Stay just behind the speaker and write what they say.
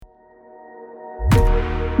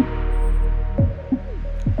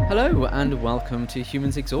Hello and welcome to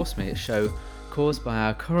Humans Exhaust Me, a show caused by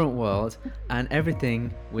our current world and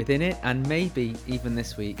everything within it, and maybe even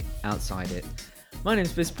this week outside it. My name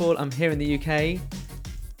is Biz Paul. I'm here in the UK,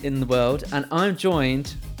 in the world, and I'm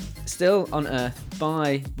joined still on Earth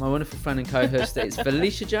by my wonderful friend and co-host. It's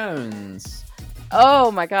Felicia Jones.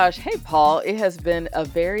 Oh my gosh. Hey, Paul. It has been a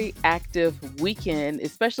very active weekend,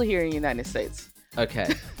 especially here in the United States.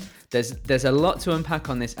 Okay. There's a lot to unpack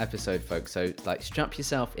on this episode, folks, so strap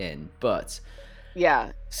yourself in. But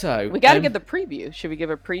Yeah. so We got to get the preview. Should we give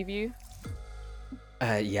a preview?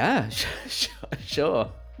 Yeah,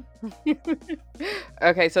 sure.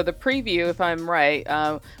 Okay, so the preview, if I'm right,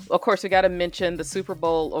 of course, we got to mention the Super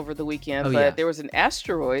Bowl over the weekend, but there was an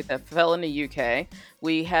asteroid that fell in the UK.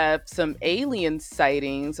 We have some alien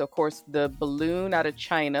sightings, of course, the balloon out of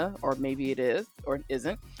China, or maybe it is or it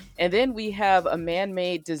isn't. And then we have a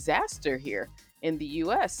man-made disaster here in the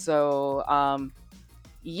US. So,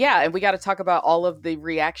 yeah, and we got to talk about all of the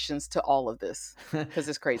reactions to all of this because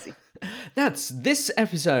it's crazy. That's this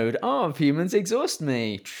episode of Humans Exhaust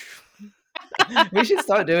Me. We should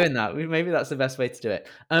start doing that. Maybe that's the best way to do it.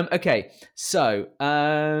 Okay, so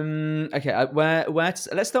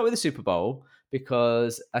let's start with the Super Bowl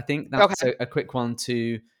because I think that's Okay. a quick one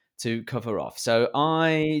to cover off. So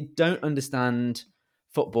I don't understand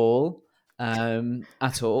football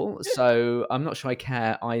at all, so I'm not sure I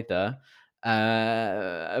care either.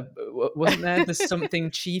 Wasn't there something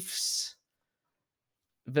Chiefs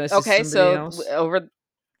versus Okay, somebody so else? over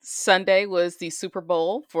Sunday was the Super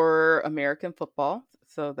Bowl for American football,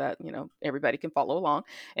 so that everybody can follow along.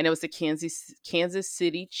 And it was the Kansas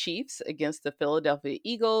City Chiefs against the Philadelphia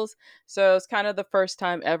Eagles. So it's kind of the first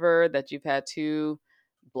time ever that you've had two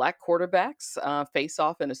black quarterbacks face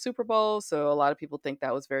off in a Super Bowl. So a lot of people think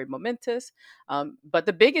that was very momentous. But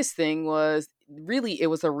the biggest thing was really it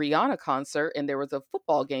was a Rihanna concert, and there was a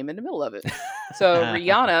football game in the middle of it. So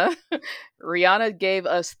Rihanna gave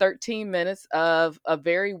us 13 minutes of a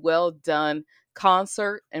very well done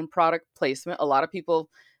concert and product placement. A lot of people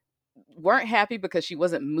weren't happy because she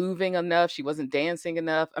wasn't moving enough. She wasn't dancing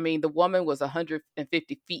enough. I mean, the woman was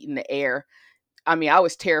 150 feet in the air. I mean, I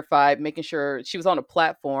was terrified making sure she was on a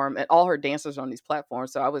platform and all her dancers are on these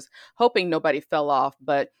platforms. So I was hoping nobody fell off.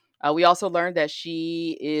 But we also learned that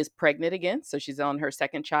she is pregnant again. So she's on her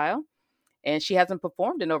second child and she hasn't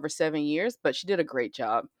performed in over 7 years, but she did a great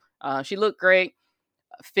job. She looked great.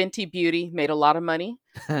 Fenty Beauty made a lot of money.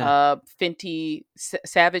 Savage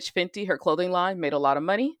Fenty, her clothing line, made a lot of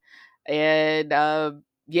money. And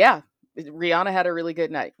yeah, Rihanna had a really good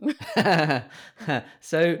night.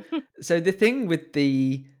 so the thing with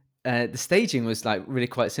the staging was really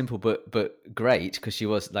quite simple, but great because she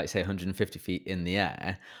was say 150 feet in the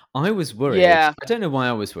air. I was worried. Yeah. I don't know why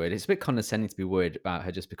I was worried. It's a bit condescending to be worried about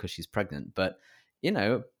her just because she's pregnant, but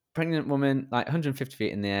pregnant woman 150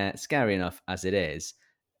 feet in the air, scary enough as it is.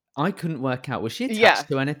 I couldn't work out. Was she Yeah. attached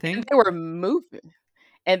to And anything? they were moving.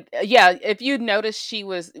 And yeah, if you notice, she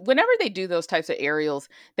was, whenever they do those types of aerials,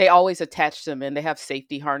 they always attach them and they have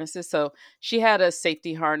safety harnesses. So she had a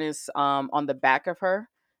safety harness on the back of her.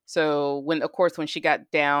 So of course, when she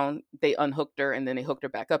got down, they unhooked her and then they hooked her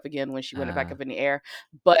back up again when she went back up in the air.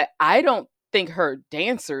 But I don't think her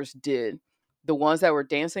dancers did. The ones that were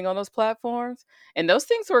dancing on those platforms, and those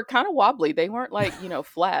things were kind of wobbly. They weren't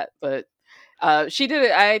flat, but she did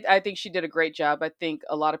it. I think she did a great job. I think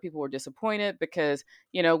a lot of people were disappointed because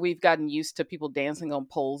we've gotten used to people dancing on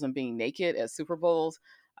poles and being naked at Super Bowls,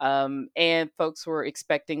 and folks were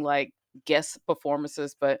expecting guest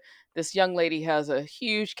performances. But this young lady has a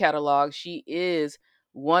huge catalog. She is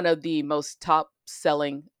one of the most top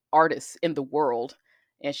selling artists in the world,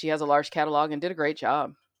 and she has a large catalog and did a great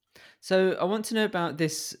job. So I want to know about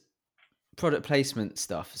this product placement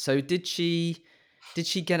stuff. So did she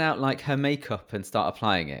get out her makeup and start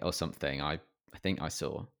applying it or something? I think I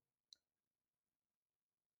saw.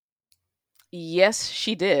 Yes,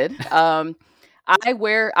 she did. I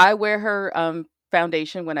wear her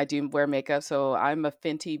foundation when I do wear makeup, so I'm a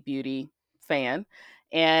Fenty Beauty fan.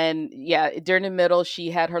 And yeah, during the middle, she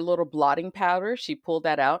had her little blotting powder. She pulled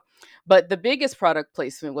that out. But the biggest product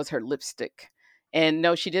placement was her lipstick. And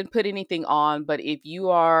no, she didn't put anything on. But if you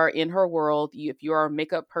are in her world, if you are a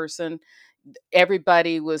makeup person,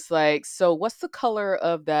 everybody was like, "So, what's the color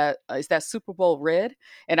of that? Is that Super Bowl red?"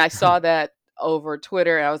 And I saw that over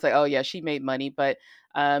Twitter, and I was like, "Oh yeah, she made money." But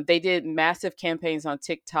they did massive campaigns on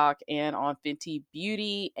TikTok and on Fenty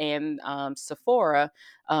Beauty and Sephora,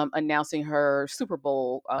 announcing her Super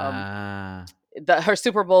Bowl, Ah. her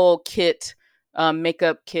Super Bowl kit.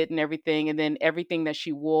 Makeup kit and everything, and then everything that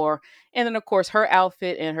she wore, and then of course her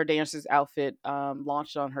outfit and her dancer's outfit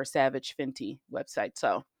launched on her Savage Fenty website.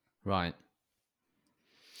 So Right.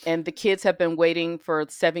 And the kids have been waiting for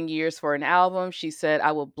 7 years for an album. She said,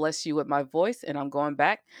 I will bless you with my voice, and I'm going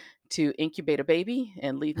back to incubate a baby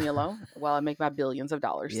and leave me alone while I make my billions of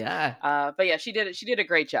dollars. Yeah. But yeah, she did it. She did a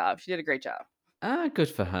great job. She did a great job. Good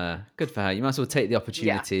for her. Good for her. You might as well take the Yeah.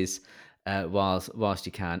 opportunities whilst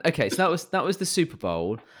you can. Okay, so that was the Super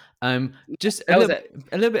Bowl. Just That was it.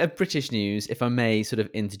 a little bit of British news, if I may, sort of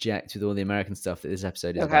interject with all the American stuff that this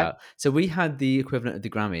episode is Okay. about. So we had the equivalent of the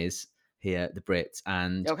Grammys here, the Brits,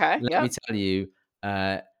 and Okay. let Yeah. me tell you,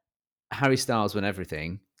 Harry Styles won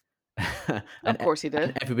everything, Of course he and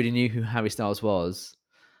did. everybody knew who Harry Styles was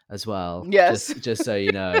as well. Yes. Just so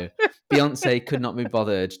you know, Beyonce could not be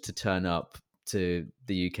bothered to turn up to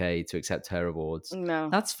the UK to accept her awards. No.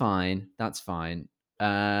 That's fine. That's fine.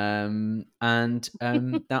 And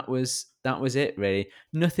that was it really.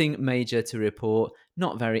 Nothing major to report.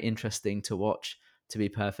 Not very interesting to watch, to be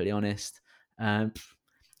perfectly honest. Um,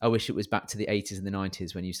 I wish it was back to the 80s and the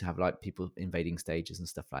 90s when you used to have like people invading stages and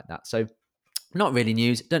stuff like that. So not really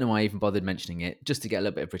news. Don't know why I even bothered mentioning it, just to get a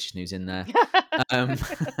little bit of British news in there. Um,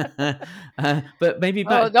 but maybe Oh,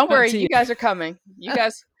 back don't back worry. to you. You guys are coming. You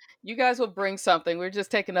guys will bring something. We're just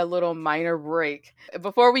taking a little minor break.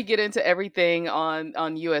 Before we get into everything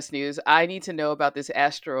on US news, I need to know about this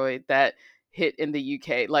asteroid that hit in the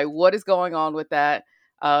UK. Like, what is going on with that?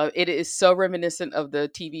 It is so reminiscent of the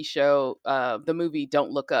TV show, the movie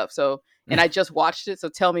Don't Look Up. So, and I just watched it. So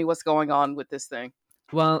tell me what's going on with this thing.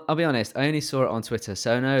 Well, I'll be honest. I only saw it on Twitter,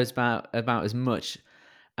 so I know it's about as much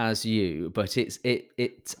as you. But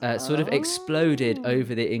it sort of exploded Oh.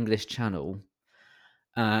 over the English Channel,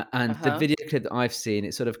 and the Uh-huh. video clip that I've seen,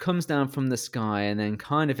 it sort of comes down from the sky and then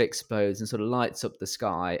kind of explodes and sort of lights up the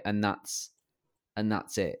sky, and that's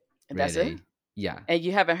it, And that's it? really. Yeah. And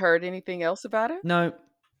you haven't heard anything else about it? No.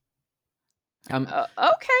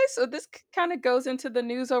 Okay, so this kind of goes into the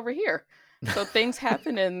news over here. So things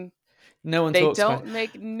happen and No one they talks about. don't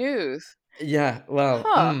make news. Yeah. Well.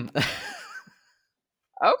 Huh.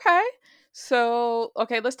 Okay. So,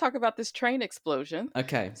 okay, let's talk about this train explosion.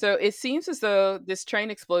 Okay. So, it seems as though this train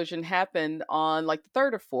explosion happened on like the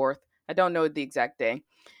 3rd or 4th. I don't know the exact day.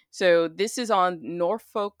 So, this is on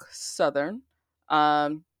Norfolk Southern.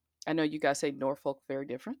 Um, I know you guys say Norfolk very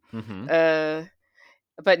different. Mm-hmm. Uh,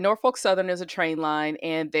 but Norfolk Southern is a train line,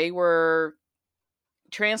 and they were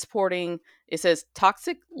transporting, it says,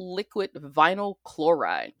 toxic liquid vinyl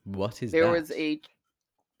chloride. What is There that? was a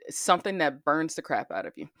something that burns the crap out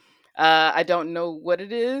of you. I don't know what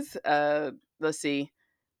it is. Let's see.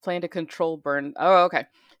 Plan to control burn. Oh, okay.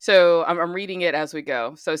 So I'm reading it as we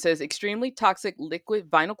go. So it says extremely toxic liquid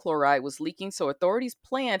vinyl chloride was leaking, so authorities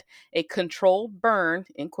planned a controlled burn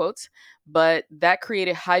in quotes, but that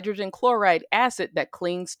created hydrogen chloride acid that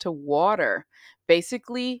clings to water,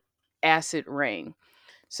 basically acid rain.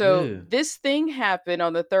 So Ooh. this thing happened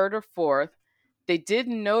on the 3rd or 4th. They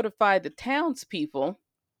didn't notify the townspeople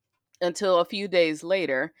until a few days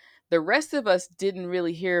later. The rest of us didn't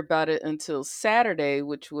really hear about it until Saturday,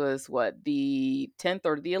 which was what, the 10th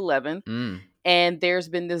or the 11th. Mm. And there's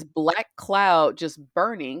been this black cloud just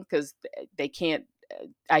burning because they can't.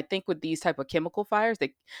 I think with these type of chemical fires,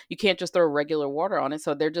 you can't just throw regular water on it,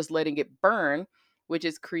 so they're just letting it burn, which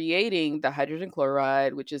is creating the hydrogen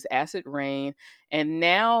chloride, which is acid rain. And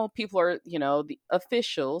now people are, the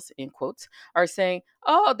officials in quotes are saying,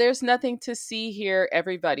 "Oh, there's nothing to see here.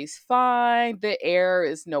 Everybody's fine. The air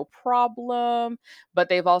is no problem." But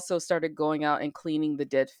they've also started going out and cleaning the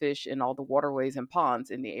dead fish in all the waterways and ponds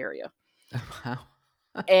in the area. Oh,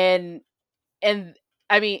 wow. And and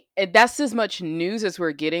I mean, and that's as much news as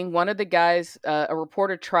we're getting. One of the guys, a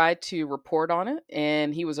reporter, tried to report on it,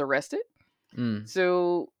 and he was arrested. Mm.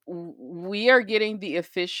 So we are getting the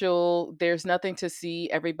official. There's nothing to see.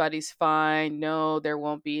 Everybody's fine. No, there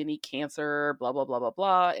won't be any cancer. Blah blah blah blah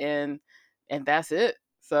blah. And that's it.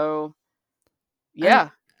 So And yeah.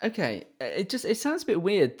 okay, it sounds a bit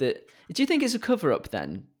weird that. Do you think it's a cover up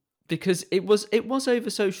then? Because it was over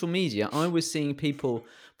social media. I was seeing people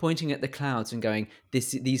pointing at the clouds and going,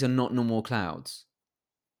 these are not normal clouds."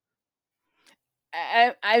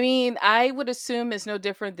 I mean, I would assume it's no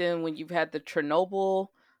different than when you've had the Chernobyl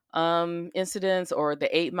incidents or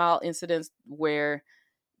the 8 Mile incidents where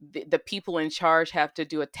the people in charge have to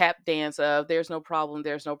do a tap dance of there's no problem,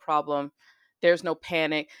 there's no problem, there's no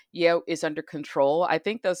panic. Yeah, it's under control. I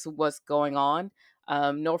think that's what's going on.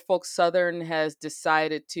 Norfolk Southern has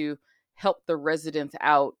decided to help the residents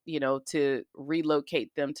out, to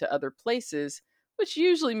relocate them to other places, which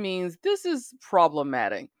usually means this is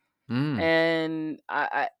problematic. Mm. And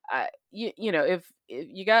if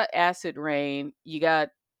you got acid rain, you got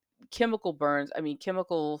chemical burns. I mean,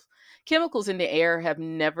 chemicals in the air have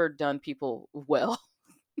never done people well.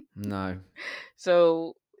 No.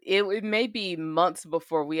 So it may be months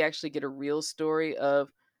before we actually get a real story of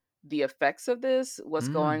the effects of this, what's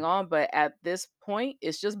Mm. going on. But at this point,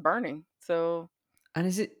 it's just burning. So And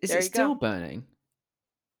is there it you go. still burning?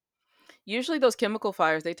 Usually those chemical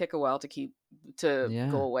fires, they take a while to go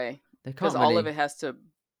Yeah. away They because can't all of really. it has to,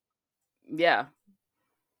 yeah,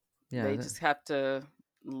 Yeah. they just have to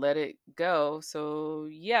let it go. So,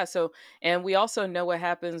 yeah, and we also know what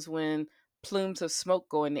happens when plumes of smoke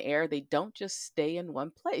go in the air. They don't just stay in one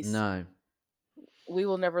place. No. We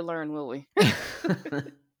will never learn, will we?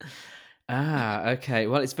 Okay.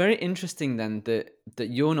 Well, it's very interesting then that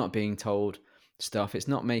you're not being told stuff. It's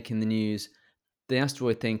not making the news. The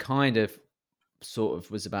asteroid thing kind of sort of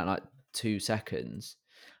was about like 2 seconds.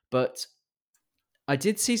 But I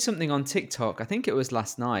did see something on TikTok, I think it was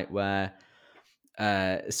last night, where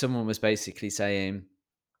someone was basically saying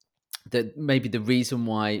that maybe the reason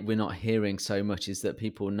why we're not hearing so much is that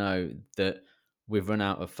people know that we've run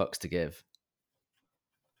out of fucks to give.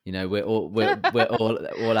 You know, we're all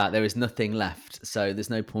out. There is nothing left, so there's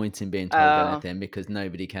no point in being told uh, anything because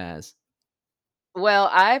nobody cares. well,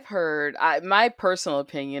 I've heard, my personal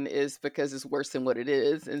opinion is because it's worse than what it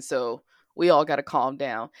is. And so we all got to calm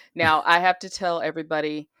down. Now, I have to tell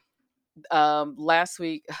everybody, last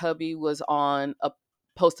week hubby was on a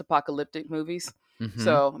post-apocalyptic movies, Hmm.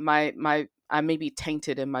 so my I may be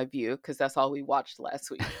tainted in my view because that's all we watched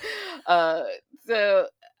last week. uh so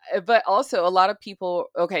but also a lot of people,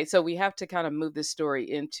 okay, so we have to kind of move this story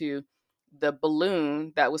into the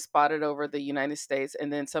balloon that was spotted over the United States,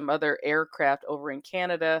 and then some other aircraft over in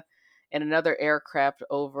Canada, and another aircraft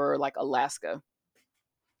over like Alaska,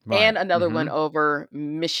 Right. and another one Hmm. over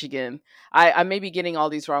Michigan. I may be getting all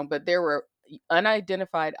these wrong, but there were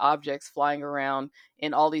unidentified objects flying around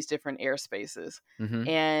in all these different airspaces. Hmm.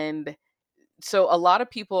 And so a lot of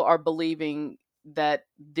people are believing that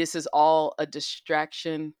this is all a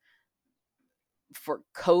distraction for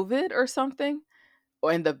COVID or something,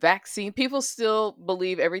 or in the vaccine. People still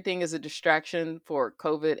believe everything is a distraction for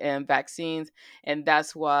COVID and vaccines, and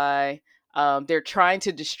that's why they're trying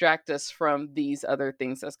to distract us from these other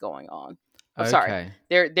things that's going on. I'm sorry,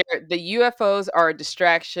 Okay. the UFOs are a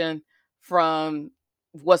distraction from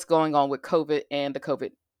what's going on with COVID and the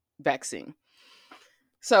COVID vaccine.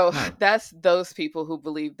 So Right. that's those people who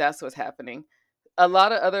believe that's what's happening. A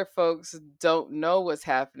lot of other folks don't know what's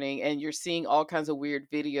happening, and you're seeing all kinds of weird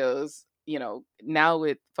videos. Now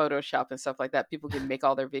with Photoshop and stuff like that, people can make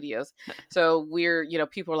all their videos. So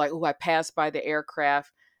people are like, oh, I passed by the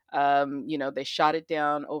aircraft. They shot it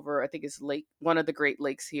down over, I think it's one of the Great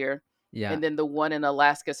Lakes here, Yeah. and then the one in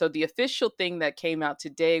Alaska. So the official thing that came out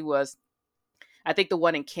today was, I think the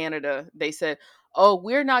one in Canada, they said, "Oh,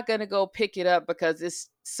 we're not going to go pick it up because it's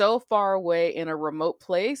so far away in a remote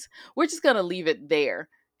place. We're just going to leave it there."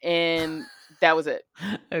 And that was it.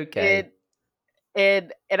 Okay. It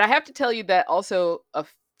and I have to tell you that also a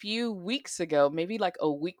few weeks ago, maybe like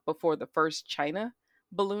a week before the first China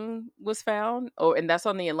balloon was found, and that's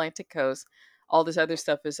on the Atlantic coast. All this other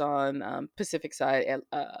stuff is on Pacific side,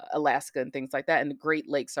 Alaska and things like that, and the Great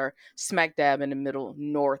Lakes are smack dab in the middle,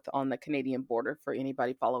 north on the Canadian border. For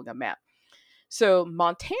anybody following a map, so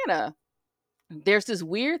Montana, there's this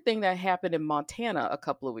weird thing that happened in Montana a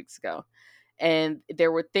couple of weeks ago, and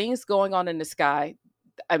there were things going on in the sky.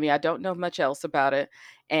 I mean, I don't know much else about it.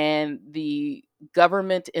 And the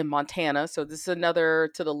government in Montana, so this is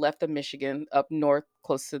another to the left of Michigan, up north,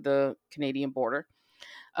 close to the Canadian border.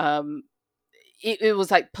 Um, it was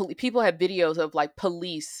like people had videos of like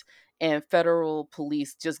police and federal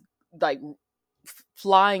police just like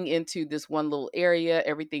flying into this one little area.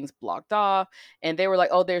 Everything's blocked off, and they were like,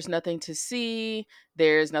 oh, there's nothing to see,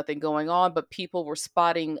 there's nothing going on, but people were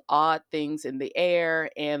spotting odd things in the air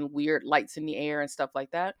and weird lights in the air and stuff like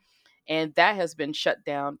that, and that has been shut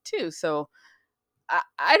down too. So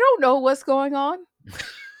I don't know what's going on.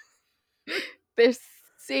 There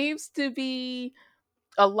seems to be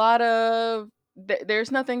a lot of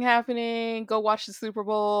there's nothing happening, go watch the Super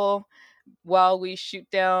Bowl while we shoot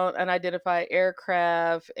down unidentified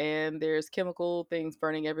aircraft, and there's chemical things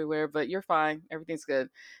burning everywhere, but you're fine, everything's good.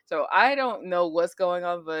 So I don't know what's going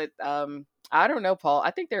on, but I don't know, Paul.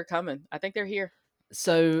 I think they're coming. I think they're here.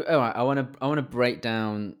 So, all right, I want to break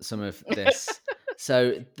down some of this.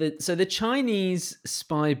 So the Chinese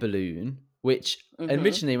spy balloon, which Mhm.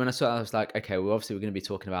 originally when I saw it, I was like, okay, well, obviously we're going to be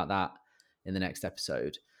talking about that in the next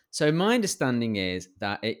episode. So my understanding is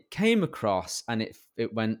that it came across and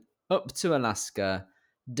it went up to Alaska,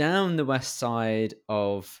 down the west side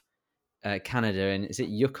of Canada, and is it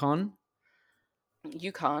Yukon?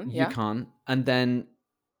 Yukon, yeah. Yukon, and then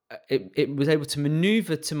it was able to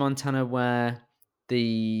maneuver to Montana where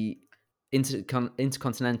the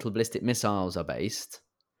intercontinental ballistic missiles are based,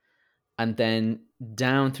 and then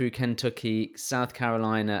down through Kentucky, South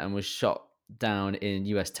Carolina, and was shot down in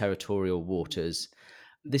U.S. territorial waters.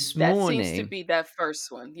 This That seems to morning, be that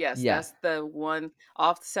first one. Yes, yeah, that's the one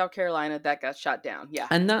off South Carolina that got shot down. Yeah.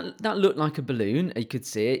 and that looked like a balloon. You could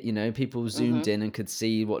see it. People zoomed Mhm. in and could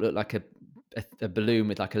see what looked like a balloon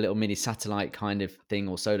with like a little mini satellite kind of thing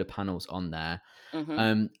or solar panels on there.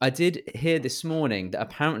 Mhm. I did hear this morning that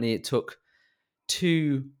apparently it took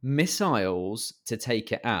two missiles to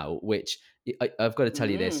take it out, which I've got to tell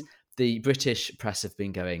you this. Mm. The British press have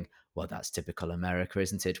been going, well, that's typical America,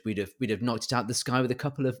 isn't it? We'd have knocked it out of the sky with a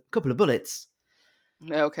couple of bullets.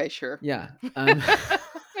 Okay, sure. Yeah.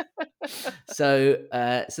 So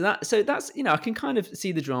that's I can kind of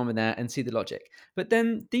see the drama there and see the logic. But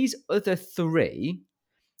then these other three,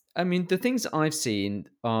 I mean, the things that I've seen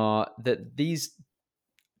are that these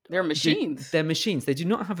They're do machines. they're machines. They do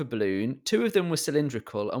not have a balloon. Two of them were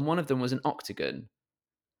cylindrical, and one of them was an octagon.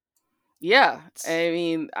 Yeah.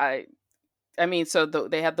 I mean, so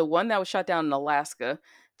they have the one that was shot down in Alaska.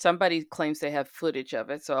 Somebody claims they have footage of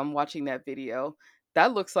it, so I'm watching that video.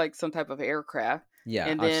 That looks like some type of aircraft. Yeah,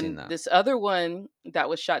 And I've seen then that. this other one that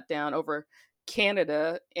was shot down over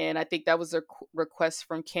Canada, and I think that was a request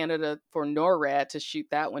from Canada for NORAD to shoot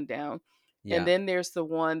that one down. And Yeah. then there's the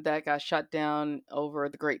one that got shot down over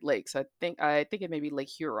the Great Lakes. I think it may be Lake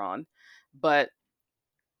Huron, but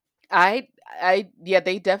yeah,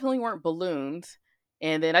 they definitely weren't balloons.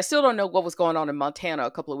 And then I still don't know what was going on in Montana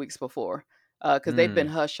a couple of weeks before, because they've been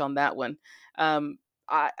Mm. hush on that one. Um,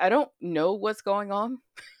 I don't know what's going on.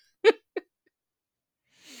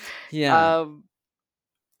 Yeah. Um,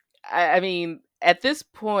 I mean, at this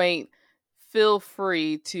point, feel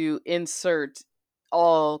free to insert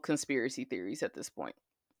all conspiracy theories at this point.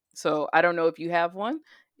 So I don't know if you have one,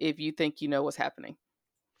 if you think you know what's happening.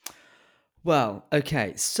 Well,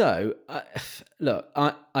 okay. So, look,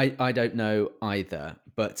 I don't know either,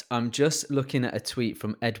 but I'm just looking at a tweet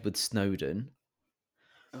from Edward Snowden,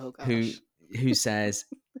 Oh who gosh. who says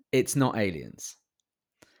it's not aliens.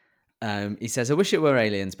 He says, "I wish it were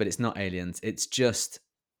aliens, but it's not aliens. It's just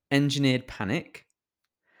engineered panic,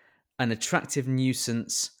 an attractive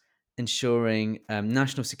nuisance, ensuring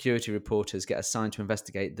national security reporters get assigned to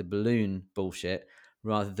investigate the balloon bullshit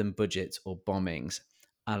rather than budget or bombings,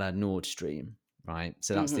 a la Nord Stream." Right.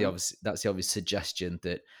 So Hmm. that's the obvious suggestion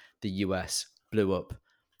that the US blew up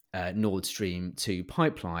Nord Stream 2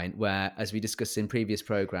 pipeline, where, as we discussed in previous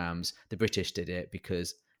programs, the British did it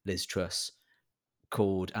because Liz Truss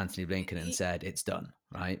called Anthony Blinken and said it's done.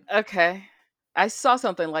 Right. Okay. I saw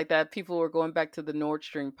something like that. People were going back to the Nord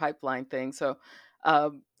Stream pipeline thing. So,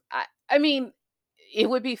 I mean, it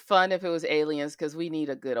would be fun if it was aliens because we need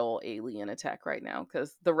a good old alien attack right now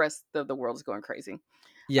because the rest of the world is going crazy,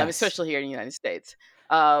 Yes. especially here in the United States.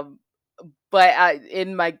 Um, but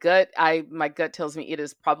in my gut tells me it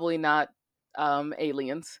is probably not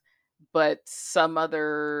aliens, but some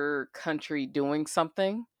other country doing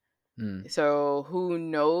something. Mm. So who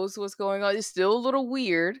knows what's going on? It's still a little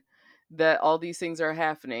weird that all these things are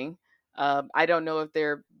happening. I don't know if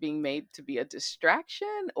they're being made to be a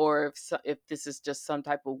distraction or if this is just some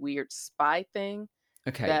type of weird spy thing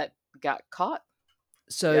Okay. that got caught.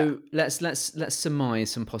 Yeah. So let's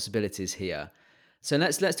surmise some possibilities here. So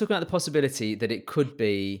let's talk about the possibility that it could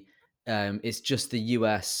be it's just the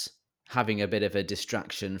US having a bit of a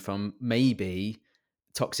distraction from maybe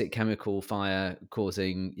toxic chemical fire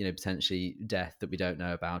causing potentially death that we don't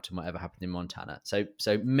know about and whatever happened in Montana. So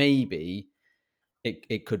maybe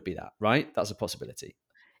it could be that, right? That's a possibility.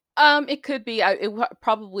 It could be.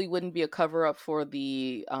 Probably wouldn't be a cover up for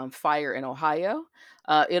the fire in Ohio.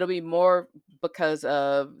 It'll be more because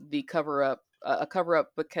of the cover up, a cover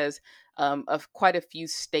up because of quite a few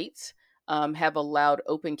states have allowed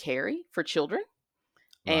open carry for children,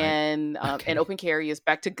 Right. and Okay. open carry is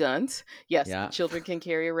back to guns. Yes, Yeah. children can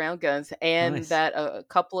carry around guns, and Nice. that a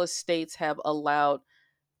couple of states have allowed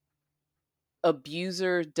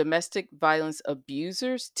domestic violence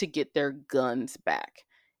abusers to get their guns back.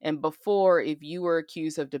 And before, if you were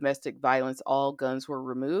accused of domestic violence, all guns were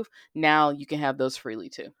removed. Now you can have those freely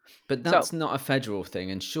too. But So, that's not a federal thing,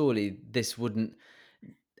 and surely this wouldn't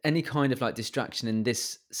any kind of like distraction in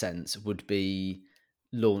this sense would be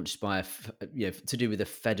launched by to do with a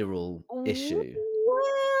federal issue.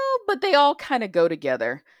 well, but they all kind of go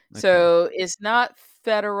together. Okay. So it's not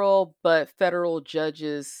federal, but federal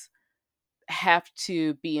judges have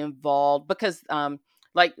to be involved because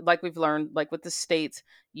like we've learned, like with the states,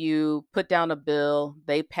 you put down a bill,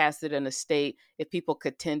 they pass it in a state. If people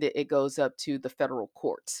contend it, it goes up to the federal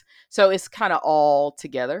courts. So it's kind of all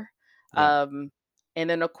together. Yeah. Um, and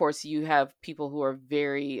then of course you have people who are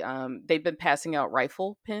very they've been passing out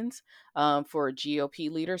rifle pins for GOP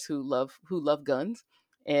leaders who love guns.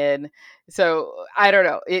 And so I don't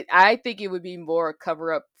know. I think it would be more a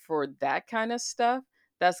cover up for that kind of stuff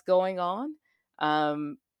that's going on.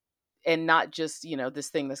 Um, and not just, this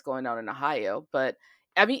thing that's going on in Ohio, but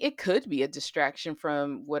I mean it could be a distraction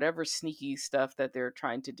from whatever sneaky stuff that they're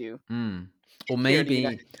trying to do Mm. Or here in the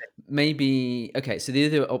United States. maybe okay, so the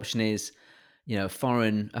other option is, a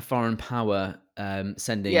foreign power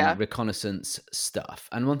sending Yeah. reconnaissance stuff.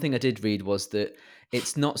 And one thing I did read was that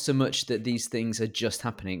it's not so much that these things are just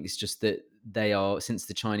happening, it's just that they are, since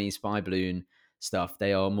the Chinese spy balloon stuff,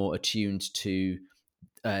 they are more attuned to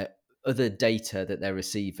uh, other data that they're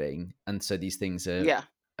receiving, and so these things Yeah.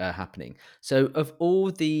 are happening. So of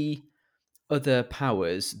all the other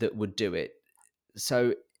powers that would do it,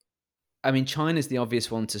 so I mean, China's the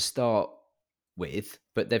obvious one to start with,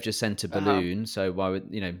 but they've just sent a Uh-huh. balloon. So why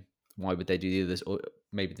would they do the others? Or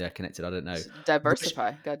maybe they're connected. I don't know. Rush,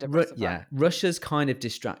 Diversify. Got to diversify. yeah, Russia's kind of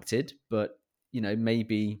distracted, but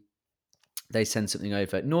maybe they send something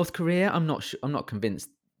over. North Korea, I'm not sure. I'm not convinced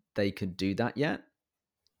they could do that yet.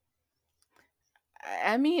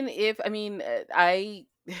 I mean, if I mean, I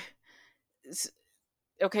s-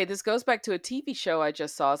 okay, this goes back to a TV show I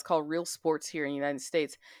just saw. It's called Real Sports here in the United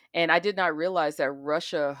States, and I did not realize that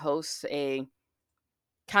Russia hosts a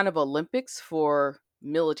kind of Olympics for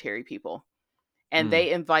military people. And Mm,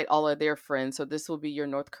 they invite all of their friends. So this will be your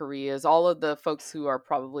North Koreas, all of the folks who are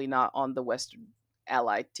probably not on the Western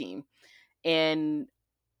Allied team. And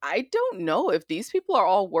I don't know if these people are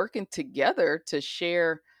all working together to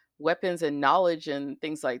share weapons and knowledge and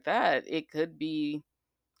things like that. It could be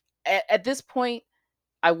at this point,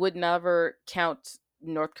 I would never count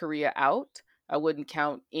North Korea out. I wouldn't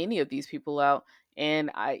count any of these people out.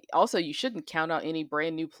 And I also, you shouldn't count out any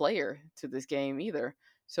brand new player to this game either.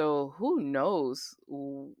 So who knows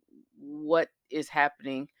what is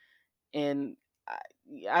happening? And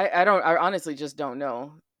I honestly just don't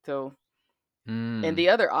know. So, and mm. the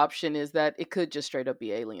other option is that it could just straight up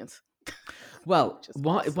be aliens, Well, which is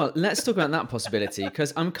why? awesome. Well, let's talk about that possibility,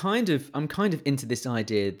 because I'm kind of into this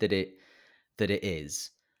idea that it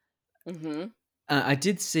is. Hmm. I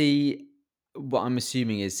did see what I'm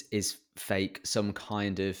assuming is fake, some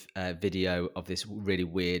kind of video of this really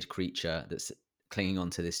weird creature that's clinging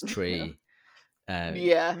onto this tree.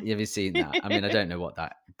 Yeah. Have you seen that? I mean, I don't know what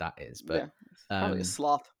that is, but Yeah. It's probably a um,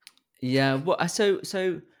 sloth. yeah. What? So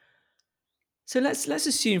let's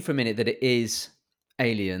assume for a minute that it is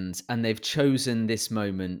aliens, and they've chosen this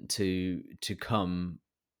moment to come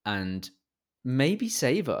and maybe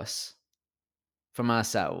save us from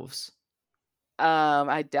ourselves.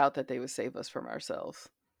 I doubt that they would save us from ourselves.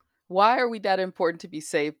 Why are we that important to be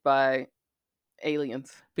saved by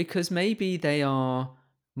aliens? Because maybe they are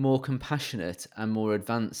more compassionate and more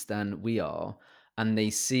advanced than we are, and they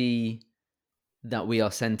see that we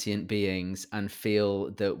are sentient beings and feel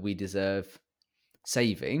that we deserve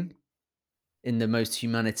saving in the most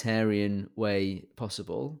humanitarian way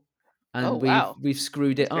possible, Oh, and we've wow. we've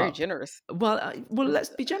screwed That's it very up. generous. Well, let's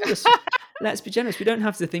be generous. Let's be generous. We don't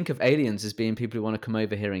have to think of aliens as being people who want to come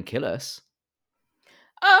over here and kill us.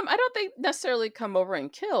 I don't think necessarily come over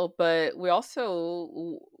and kill, but we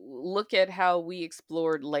also look at how we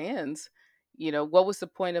explored lands. What was the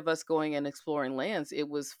point of us going and exploring lands? It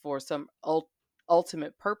was for some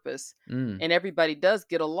ultimate purpose. Mm, And everybody does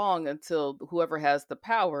get along until whoever has the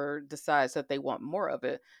power decides that they want more of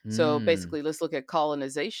it. So mm. basically, let's look at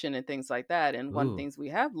colonization and things like that. And one Ooh, things we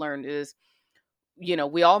have learned is, we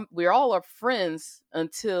all are friends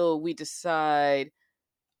until we decide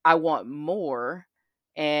I want more.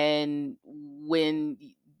 And when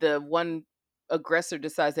the one aggressor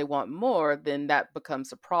decides they want more, then that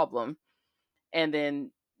becomes a problem. And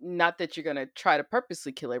then, not that you're going to try to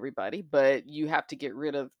purposely kill everybody, but you have to get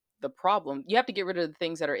rid of the problem. You have to get rid of the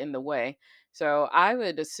things that are in the way. So I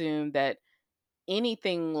would assume that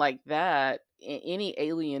anything like that, any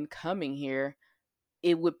alien coming here,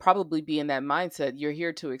 it would probably be in that mindset. You're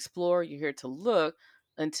here to explore, you're here to look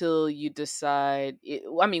until you decide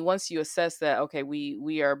I mean, once you assess that, okay,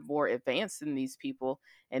 we are more advanced than these people,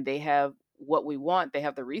 and they have what we want, they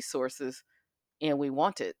have the resources, and we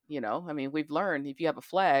want it. I mean, we've learned if you have a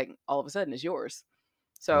flag, all of a sudden it's yours.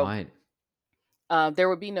 So right. there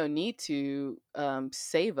would be no need to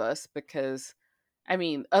save us because, I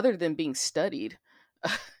mean, other than being studied,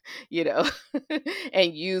 you know,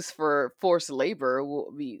 and used for forced labor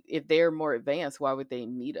will be, if they're more advanced, why would they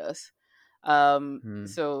need us? Hmm.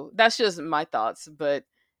 So that's just my thoughts. But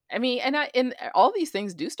I mean, and all these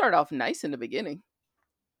things do start off nice in the beginning.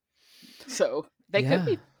 So they could Yeah.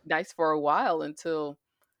 be nice for a while until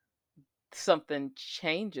something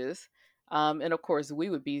changes. And of course, we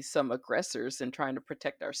would be some aggressors in trying to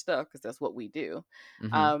protect our stuff because that's what we do.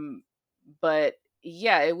 Hmm. Um, but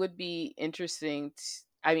yeah, it would be interesting.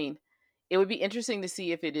 I mean, it would be interesting to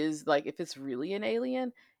see if it is like if it's really an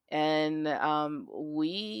alien, and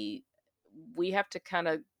we have to kind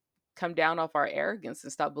of come down off our arrogance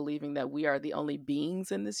and stop believing that we are the only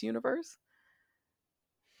beings in this universe.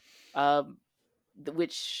 Um,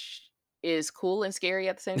 which is cool and scary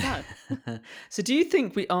at the same time. So, do you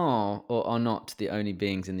think we are or are not the only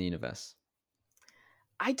beings in the universe?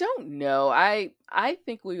 I don't know. I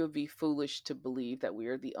think we would be foolish to believe that we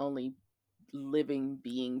are the only living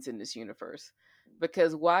beings in this universe.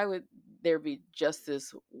 Because why would there be just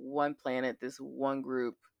this one planet, this one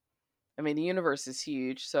group? I mean, the universe is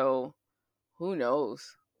huge, so who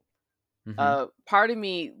knows? Hmm. Part of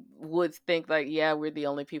me would think like, yeah, we're the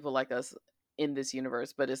only people like us in this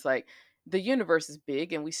universe, but it's like the universe is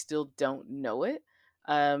big and we still don't know it.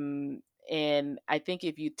 Um, and I think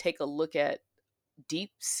if you take a look at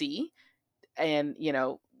deep sea, and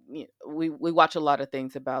we watch a lot of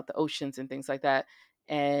things about the oceans and things like that,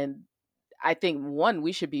 and I think one,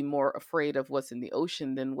 we should be more afraid of what's in the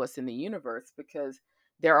ocean than what's in the universe, because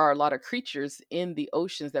there are a lot of creatures in the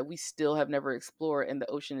oceans that we still have never explored, and the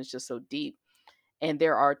ocean is just so deep, and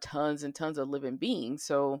there are tons and tons of living beings.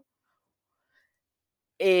 So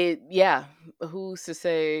yeah, who's to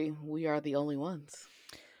say we are the only ones?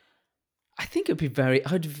 I think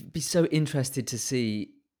I'd be so interested to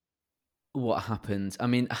see what happens. I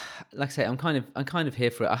mean, like I say, I'm kind of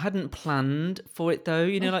here for it. I hadn't planned for it though.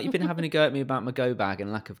 Like you've been having a go at me about my go bag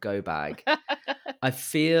and lack of go bag. I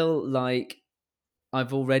feel like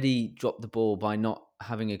I've already dropped the ball by not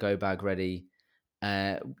having a go bag ready.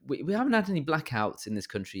 We haven't had any blackouts in this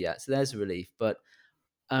country yet, so there's a relief. But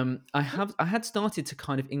I had started to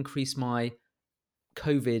kind of increase my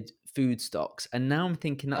COVID food stocks, and now I'm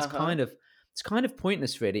thinking that's Uh-huh. it's kind of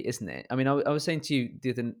pointless, really, isn't it? I mean, I was saying to you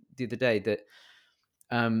the other day that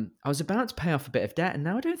I was about to pay off a bit of debt, and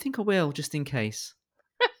now I don't think I will, just in case.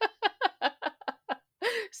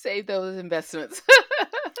 Save those investments.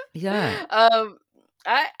 Yeah. um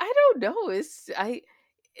I don't know. I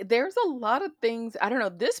there's a lot of things. I don't know,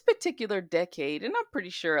 this particular decade, and I'm pretty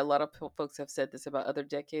sure a lot of folks have said this about other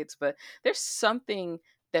decades, but there's something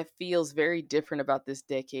that feels very different about this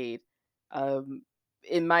decade. um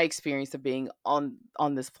in my experience of being on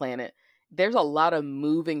this planet, there's a lot of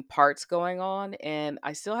moving parts going on, and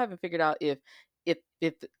I still haven't figured out if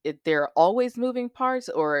they're always moving parts,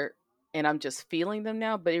 or and I'm just feeling them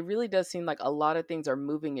now. But it really does seem like a lot of things are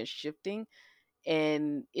moving and shifting,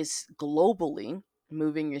 and it's globally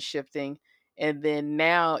moving and shifting. And then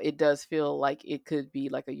now it does feel like it could be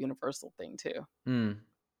like a universal thing too. Mm.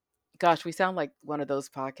 Gosh, we sound like one of those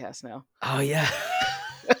podcasts now. Oh yeah.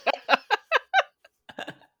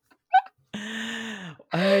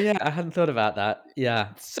 Oh yeah, I hadn't thought about that. Yeah.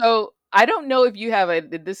 So I don't know if you have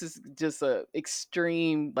this is just a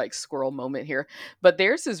extreme like squirrel moment here, but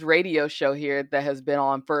there's this radio show here that has been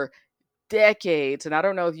on for decades, and I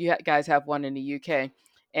don't know if you guys have one in the UK.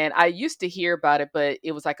 And I used to hear about it, but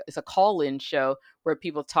it was like it's a call-in show where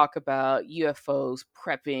people talk about UFOs,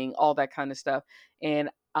 prepping, all that kind of stuff. And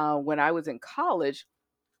when I was in college,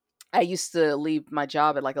 I used to leave my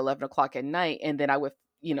job at like 11 o'clock at night, and then I would,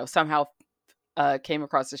 somehow came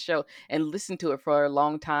across the show and listened to it for a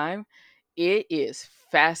long time. It is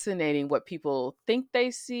fascinating what people think they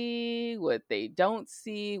see, what they don't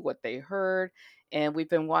see, what they heard. And we've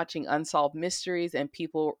been watching Unsolved Mysteries, and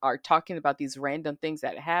people are talking about these random things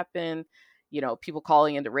that happen. People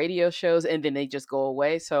calling into radio shows and then they just go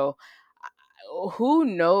away. So who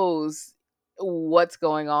knows what's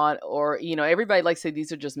going on? Or, everybody likes to say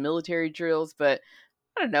these are just military drills, but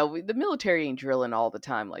I don't know. The military ain't drilling all the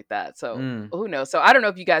time like that. So Mm. who knows? So I don't know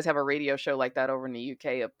if you guys have a radio show like that over in the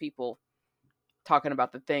UK of people talking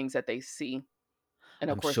about the things that they see. And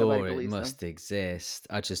of I'm course, nobody sure it believes them. must exist.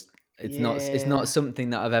 It's not Yeah. something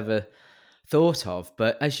that I've ever thought of.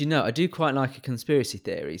 But as you know, I do quite like a conspiracy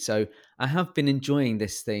theory. So I have been enjoying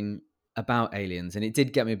this thing about aliens, and it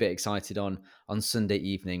did get me a bit excited on Sunday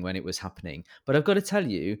evening when it was happening. But I've got to tell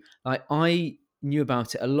you, like I knew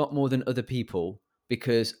about it a lot more than other people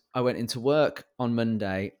because I went into work on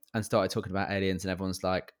Monday and started talking about aliens, and everyone's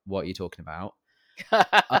like, "What are you talking about?"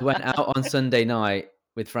 I went out on Sunday night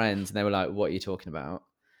with friends, and they were like, "What are you talking about?"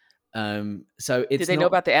 So Did it's they know not.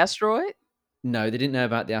 about the asteroid? No, they didn't know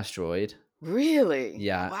about the asteroid. Really?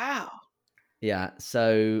 Yeah, Wow. yeah.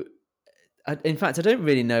 So in fact, I don't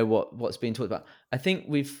really know what's being talked about. I think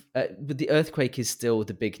but the earthquake is still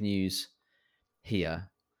the big news here.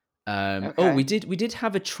 We Okay. did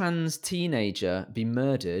have a trans teenager be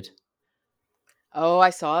murdered. Oh, I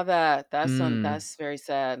saw that. Mm, That's very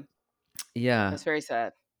sad. yeah. That's very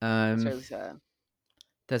sad. That's Um, really sad.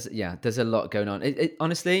 there's a lot going on.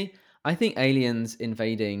 Honestly, I think aliens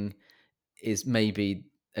invading is maybe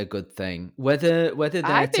a good thing. Whether I they're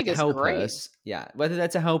to think it's help great. us, yeah, whether they're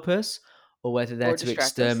to help us or whether they're Or to distract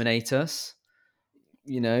us. exterminate us,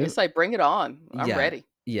 you know, It's like, bring it on. I'm yeah, ready.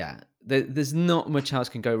 yeah. There's not much else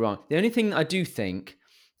can go wrong. The only thing I do think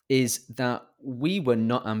is that we were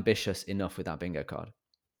not ambitious enough with that bingo card.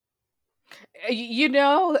 You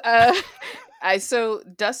know, I so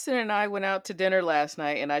Dustin and I went out to dinner last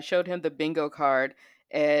night, and I showed him the bingo card,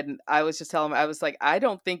 and I was just telling him, I was like, I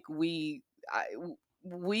don't think we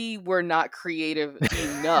were not creative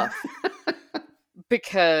enough,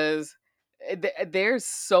 because there's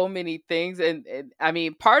so many things, and I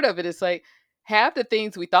mean, part of it is like half the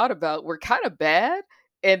things we thought about were kind of bad,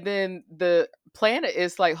 and then the planet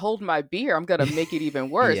is like, hold my beer, I'm gonna make it even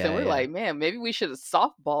worse, and Yeah, we're yeah. like, man, maybe we should have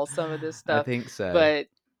softballed some of this I stuff. think so. But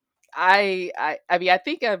I mean,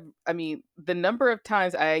 I mean, the number of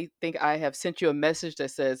times I think I have sent you a message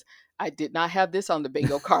that says I did not have this on the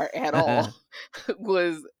bingo card at all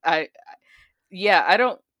was I yeah, I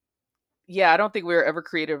don't think we were ever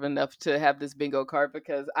creative enough to have this bingo card,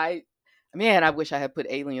 because man, I wish I had put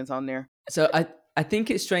aliens on there. So I think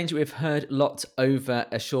it's strange we've heard lots over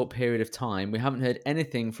a short period of time. We haven't heard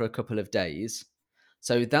anything for a couple of days.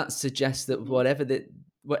 So that suggests that Mhm.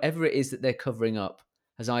 whatever it is that they're covering up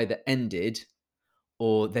has either ended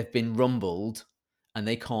or they've been rumbled and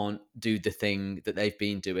they can't do the thing that they've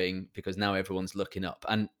been doing because now everyone's looking up.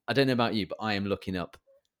 And I don't know about you, but I am looking up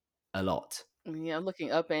a lot. Yeah, I'm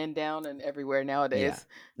looking up and down and everywhere Yeah. nowadays.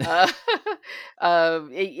 Uh,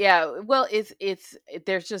 yeah, well,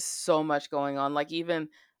 there's just so much going on. Like, even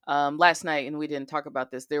last night, and we didn't talk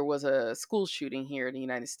about this. There was a school shooting here in the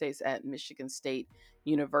United States at Michigan State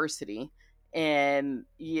University, and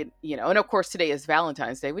you know, and of course today is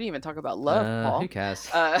Valentine's Day. We didn't even talk about love, Who Paul. cares?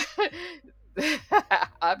 Uh,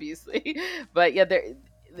 obviously, but yeah,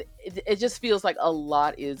 it just feels like a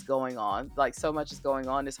lot is going on. Like, so much is going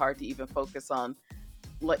on. It's hard to even focus on.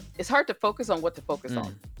 Like, it's hard to focus on what to focus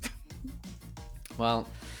on. Mm. Well,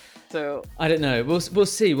 So I don't know. We'll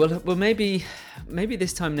see. Well, maybe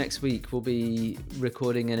this time next week we'll be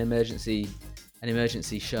recording an emergency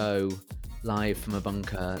show live from a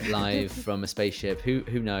bunker, live from a spaceship.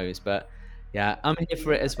 Who knows? But yeah, I'm here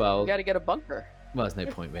for it as we well. got to get a bunker. Well, there's no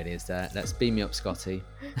point really, is there? Let's beam me up, Scotty.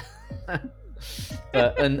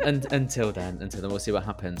 But until then, we'll see what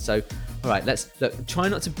happens. So, all right, let's try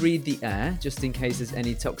not to breathe the air, just in case there's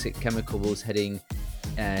any toxic chemicals heading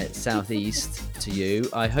southeast to you.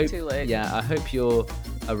 I hope. Too late. Yeah, I hope you're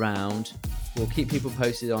around. We'll keep people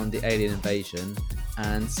posted on the alien invasion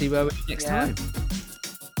and see where we're next time.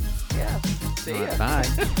 Yeah. See All ya. right,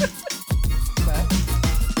 bye.